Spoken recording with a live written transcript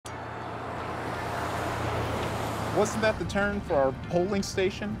wasn't that the term for our polling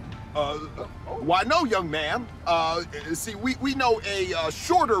station? Why, no, young man. See, we know a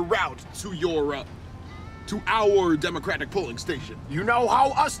shorter route to our Democratic polling station. You know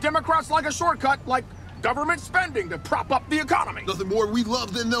how us Democrats like a shortcut, like government spending to prop up the economy. Nothing more we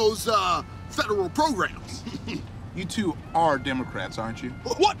love than those federal programs. You two are Democrats, aren't you?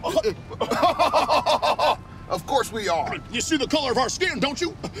 What? Of course we are. You see the color of our skin, don't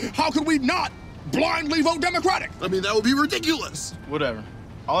you? How could we not blindly vote Democratic? I mean, that would be ridiculous. Whatever.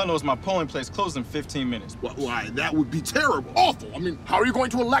 All I know is my polling place closed in 15 minutes. Why, that would be terrible. Awful. I mean, how are you going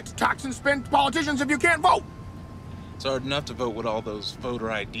to elect tax and spend politicians if you can't vote? It's hard enough to vote with all those voter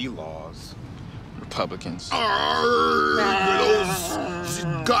ID laws. Republicans. Those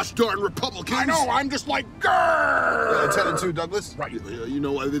gosh darn Republicans. I know, I'm just like, grrr! 10 and 2, Douglas. Right. You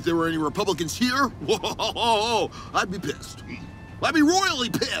know, if there were any Republicans here, whoa, I'd be pissed. I'd be royally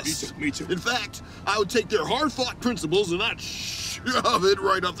pissed. Me too. In fact, I would take their hard-fought principles and I'd shove it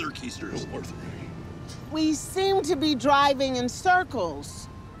right up their keisters. We seem to be driving in circles.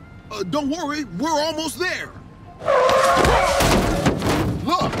 Don't worry, we're almost there.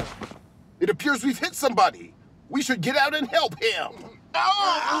 Look, it appears we've hit somebody. We should get out and help him.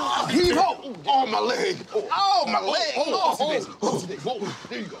 Heave ho! Oh, my leg. Oh, my leg.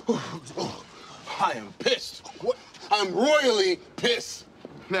 There you go. I am pissed. I'm royally pissed.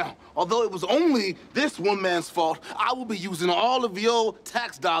 Now, although it was only this one man's fault, I will be using all of your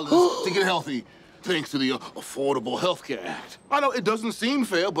tax dollars to get healthy, thanks to the Affordable Health Care Act. I know it doesn't seem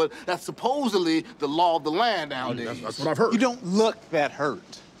fair, but that's supposedly the law of the land nowadays. That's what I've heard. You don't look that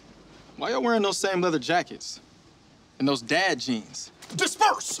hurt. Why y'all wearing those same leather jackets? And those dad jeans?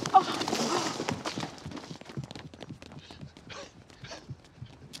 Disperse!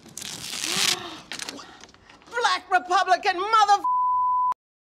 Black Republican mother...